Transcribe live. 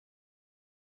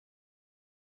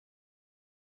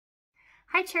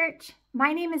Hi church,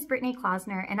 my name is Brittney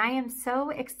Closner and I am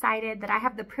so excited that I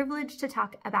have the privilege to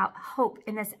talk about hope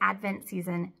in this Advent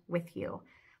season with you.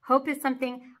 Hope is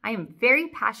something I am very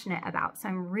passionate about, so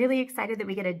I'm really excited that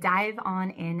we get to dive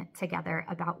on in together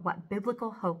about what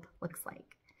biblical hope looks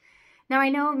like. Now I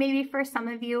know maybe for some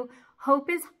of you, hope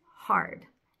is hard.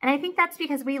 And I think that's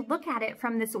because we look at it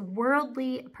from this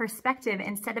worldly perspective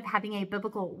instead of having a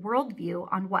biblical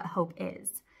worldview on what hope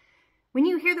is. When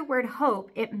you hear the word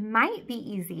hope, it might be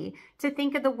easy to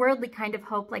think of the worldly kind of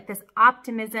hope like this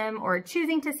optimism or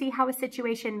choosing to see how a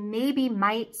situation maybe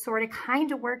might sort of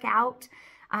kind of work out,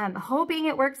 hoping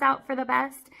it works out for the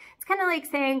best. It's kind of like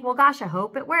saying, well, gosh, I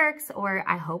hope it works, or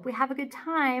I hope we have a good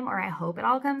time, or I hope it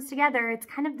all comes together. It's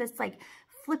kind of this like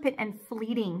flippant and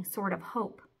fleeting sort of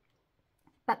hope.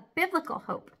 But biblical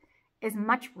hope is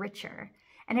much richer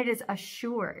and it is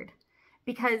assured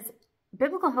because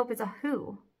biblical hope is a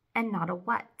who and not a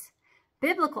what.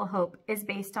 Biblical hope is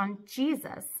based on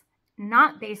Jesus,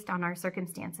 not based on our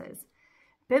circumstances.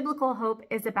 Biblical hope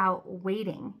is about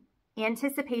waiting,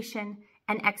 anticipation,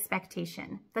 and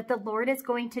expectation that the Lord is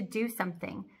going to do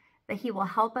something, that he will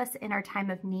help us in our time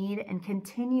of need and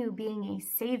continue being a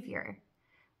savior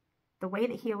the way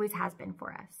that he always has been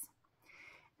for us.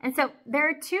 And so there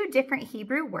are two different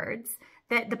Hebrew words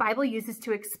that the Bible uses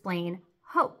to explain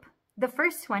hope. The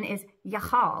first one is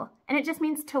yachal, and it just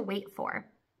means to wait for.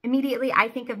 Immediately, I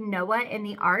think of Noah in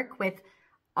the ark with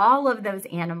all of those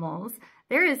animals.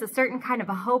 There is a certain kind of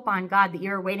a hope on God that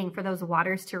you're waiting for those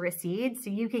waters to recede so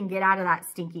you can get out of that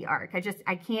stinky ark.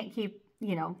 I can't keep,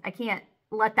 I can't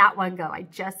let that one go. I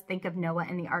just think of Noah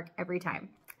in the ark every time.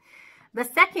 The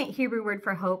second Hebrew word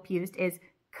for hope used is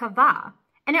kavah.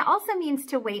 And it also means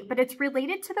to wait, but it's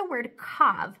related to the word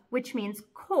kav, which means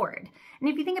cord. And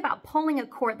if you think about pulling a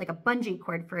cord, like a bungee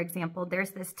cord, for example,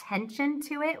 there's this tension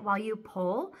to it while you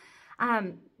pull.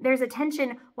 There's a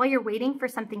tension while you're waiting for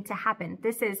something to happen.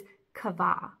 This is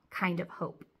kavah kind of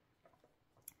hope.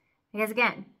 Because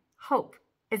again, hope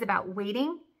is about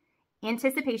waiting,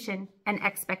 anticipation, and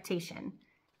expectation.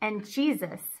 And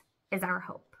Jesus is our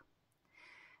hope.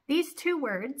 These two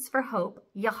words for hope,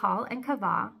 yachal and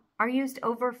kavah, are used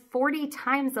over 40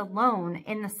 times alone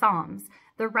in the Psalms.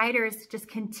 The writers just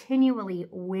continually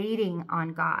waiting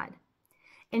on God.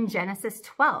 In Genesis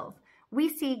 12, we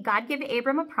see God give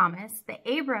Abram a promise that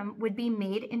Abram would be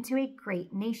made into a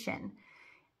great nation.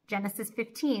 Genesis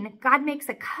 15, God makes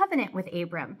a covenant with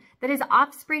Abram that his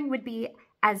offspring would be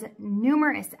as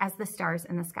numerous as the stars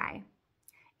in the sky.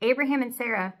 Abraham and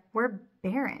Sarah were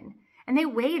barren. And they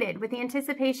waited with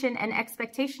anticipation and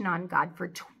expectation on God for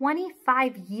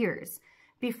 25 years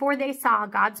before they saw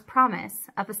God's promise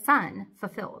of a son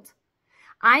fulfilled.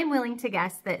 I'm willing to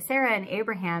guess that Sarah and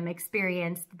Abraham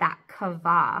experienced that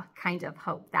kavah kind of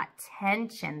hope, that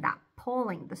tension, that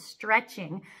pulling, the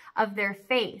stretching of their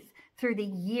faith through the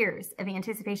years of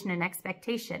anticipation and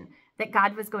expectation that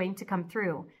God was going to come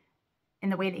through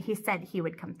in the way that he said he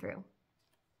would come through.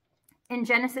 In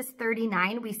Genesis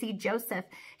 39, we see Joseph.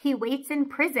 He waits in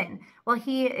prison while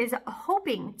he is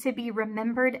hoping to be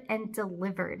remembered and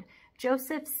delivered.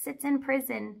 Joseph sits in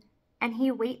prison and he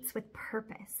waits with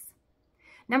purpose.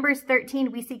 Numbers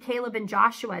 13, we see Caleb and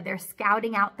Joshua. They're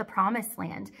scouting out the promised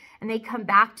land and they come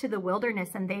back to the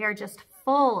wilderness and they are just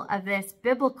full of this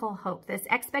biblical hope, this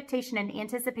expectation and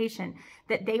anticipation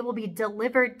that they will be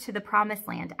delivered to the promised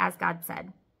land as God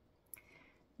said.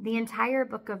 The entire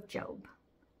book of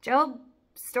Job's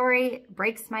story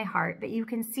breaks my heart, but you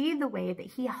can see the way that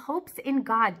he hopes in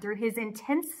God through his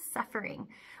intense suffering,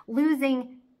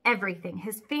 losing everything,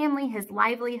 his family, his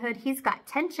livelihood. He's got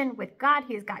tension with God.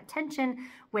 He's got tension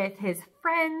with his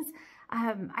friends.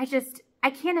 I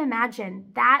can't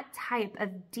imagine that type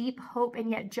of deep hope,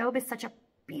 and yet Job is such a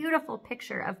beautiful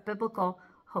picture of biblical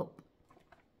hope.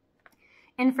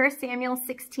 In 1 Samuel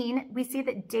 16, we see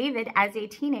that David, as a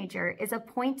teenager, is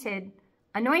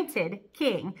anointed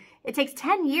king. It takes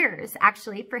 10 years,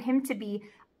 actually, for him to be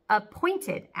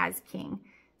appointed as king.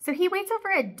 So he waits over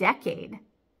a decade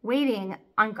waiting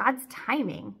on God's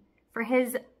timing for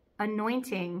his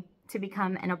anointing to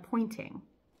become an appointing.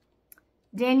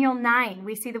 Daniel 9,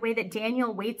 we see the way that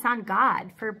Daniel waits on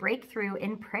God for breakthrough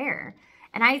in prayer.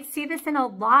 And I see this in a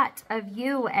lot of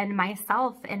you and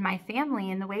myself and my family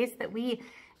in the ways that we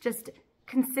just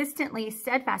consistently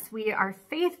steadfast. We are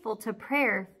faithful to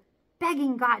prayer,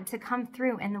 begging God to come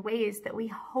through in the ways that we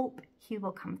hope he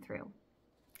will come through.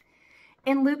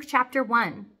 In Luke chapter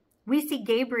 1, we see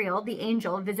Gabriel, the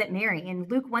angel, visit Mary. And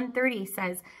Luke 1:30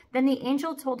 says, "Then the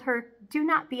angel told her, 'Do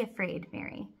not be afraid,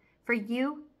 Mary, for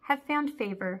you have found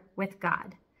favor with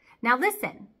God. Now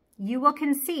listen, you will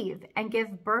conceive and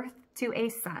give birth to a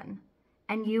son,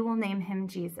 and you will name him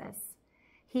Jesus.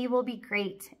 He will be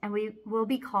great, and we will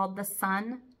be called the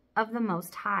Son of the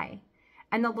Most High.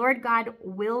 And the Lord God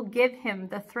will give him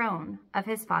the throne of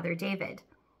his father David.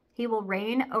 He will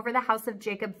reign over the house of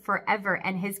Jacob forever,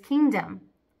 and his kingdom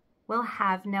will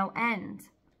have no end.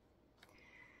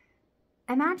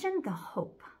 Imagine the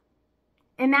hope.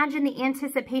 Imagine the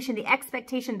anticipation, the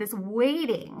expectation, this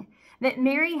waiting that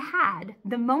Mary had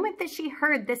the moment that she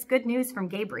heard this good news from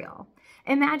Gabriel.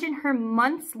 Imagine her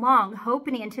months-long hope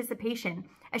and anticipation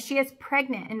as she is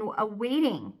pregnant and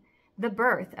awaiting the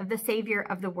birth of the Savior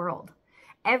of the world.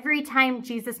 Every time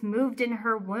Jesus moved in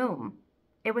her womb,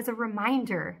 it was a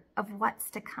reminder of what's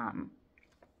to come.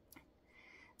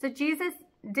 So Jesus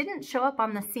didn't show up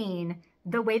on the scene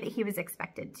the way that he was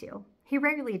expected to. He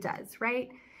rarely does, right?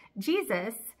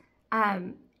 Jesus,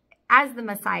 as the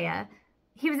Messiah,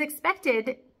 he was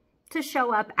expected to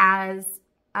show up as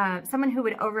someone who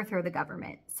would overthrow the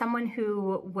government, someone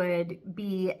who would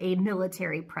be a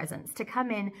military presence, to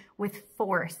come in with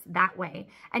force that way.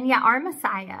 And yet our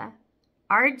Messiah,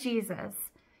 our Jesus,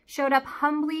 showed up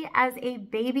humbly as a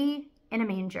baby in a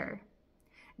manger,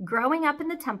 growing up in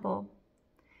the temple,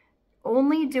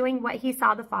 only doing what he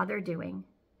saw the Father doing,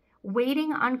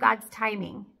 waiting on God's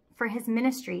timing for his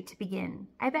ministry to begin.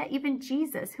 I bet even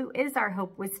Jesus, who is our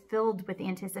hope, was filled with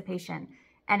anticipation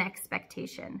and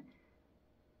expectation.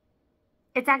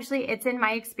 It's in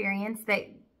my experience that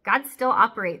God still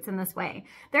operates in this way.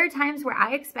 There are times where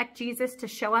I expect Jesus to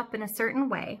show up in a certain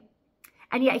way,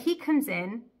 and yet he comes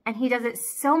in and he does it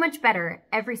so much better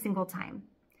every single time.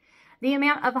 The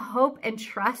amount of hope and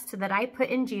trust that I put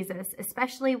in Jesus,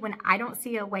 especially when I don't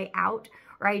see a way out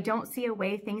or I don't see a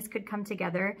way things could come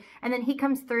together, and then he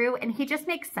comes through and he just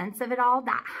makes sense of it all.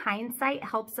 That hindsight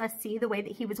helps us see the way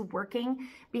that he was working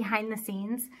behind the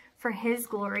scenes for his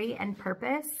glory and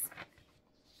purpose.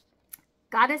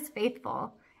 God is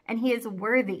faithful, and he is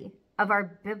worthy of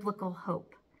our biblical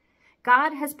hope.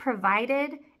 God has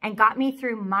provided and got me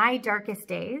through my darkest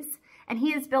days, and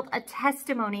he has built a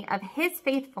testimony of his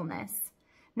faithfulness,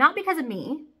 not because of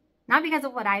me, not because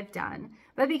of what I've done,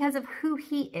 but because of who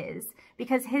he is,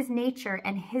 because his nature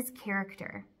and his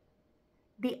character.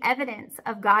 The evidence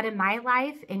of God in my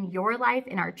life, in your life,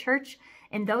 in our church,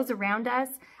 in those around us,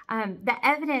 the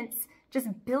evidence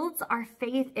just builds our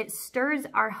faith. It stirs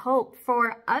our hope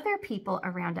for other people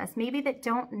around us, maybe that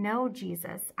don't know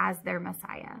Jesus as their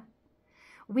Messiah.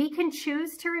 We can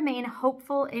choose to remain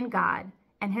hopeful in God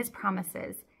and his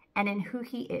promises and in who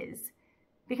he is,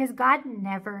 because God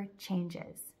never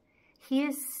changes. He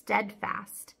is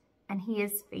steadfast and he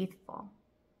is faithful.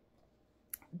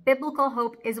 Biblical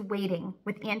hope is waiting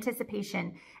with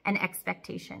anticipation and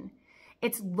expectation.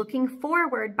 It's looking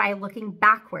forward by looking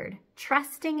backward,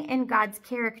 trusting in God's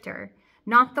character,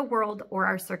 not the world or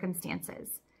our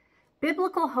circumstances.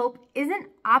 Biblical hope isn't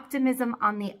optimism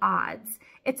on the odds.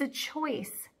 It's a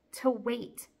choice to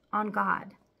wait on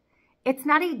God. It's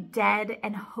not a dead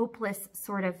and hopeless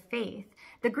sort of faith.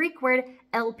 The Greek word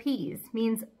elpis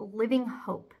means living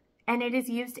hope, and it is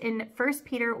used in 1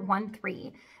 Peter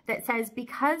 1:3 that says,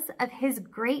 because of his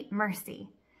great mercy,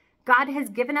 God has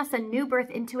given us a new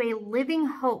birth into a living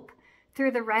hope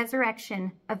through the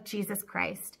resurrection of Jesus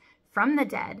Christ from the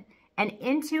dead and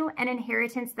into an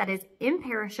inheritance that is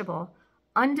imperishable,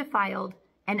 undefiled,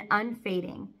 and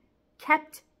unfading,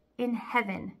 kept in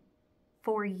heaven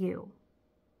for you.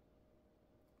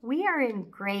 We are in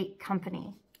great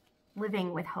company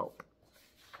living with hope.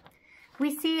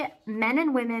 We see men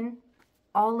and women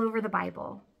all over the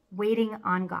Bible waiting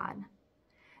on God.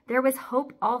 There was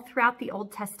hope all throughout the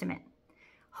Old Testament.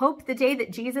 Hope the day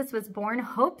that Jesus was born.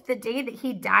 Hope the day that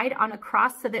he died on a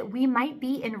cross so that we might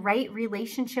be in right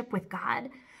relationship with God.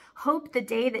 Hope the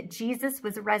day that Jesus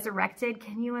was resurrected.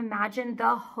 Can you imagine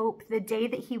the hope the day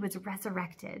that he was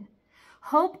resurrected?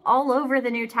 Hope all over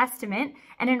the New Testament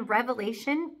and in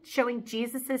Revelation, showing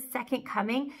Jesus' second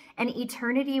coming and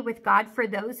eternity with God for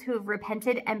those who have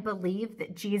repented and believed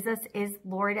that Jesus is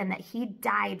Lord and that he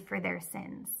died for their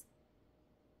sins.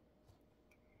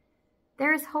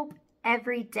 There is hope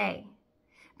every day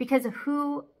because of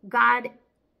who God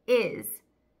is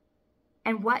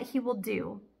and what he will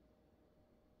do,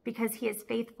 because he is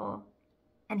faithful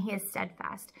and he is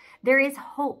steadfast. There is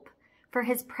hope for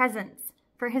his presence,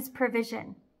 for his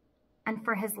provision, and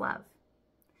for his love.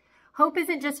 Hope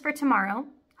isn't just for tomorrow.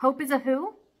 Hope is a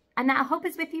who, and that hope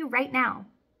is with you right now.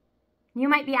 You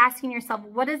might be asking yourself,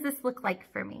 what does this look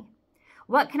like for me?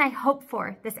 What can I hope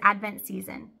for this Advent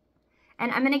season?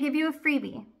 And I'm going to give you a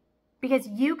freebie, because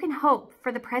you can hope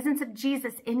for the presence of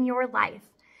Jesus in your life,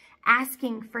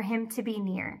 asking for him to be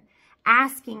near,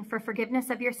 asking for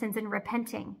forgiveness of your sins and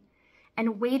repenting,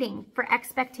 and waiting for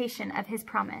expectation of his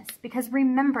promise. Because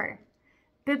remember,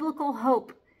 biblical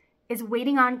hope is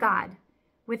waiting on God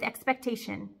with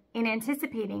expectation and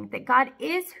anticipating that God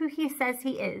is who he says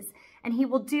he is, and he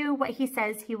will do what he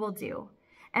says he will do.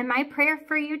 And my prayer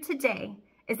for you today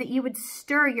is that you would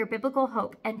stir your biblical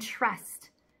hope and trust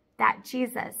that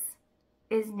Jesus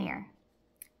is near.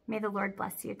 May the Lord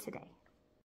bless you today.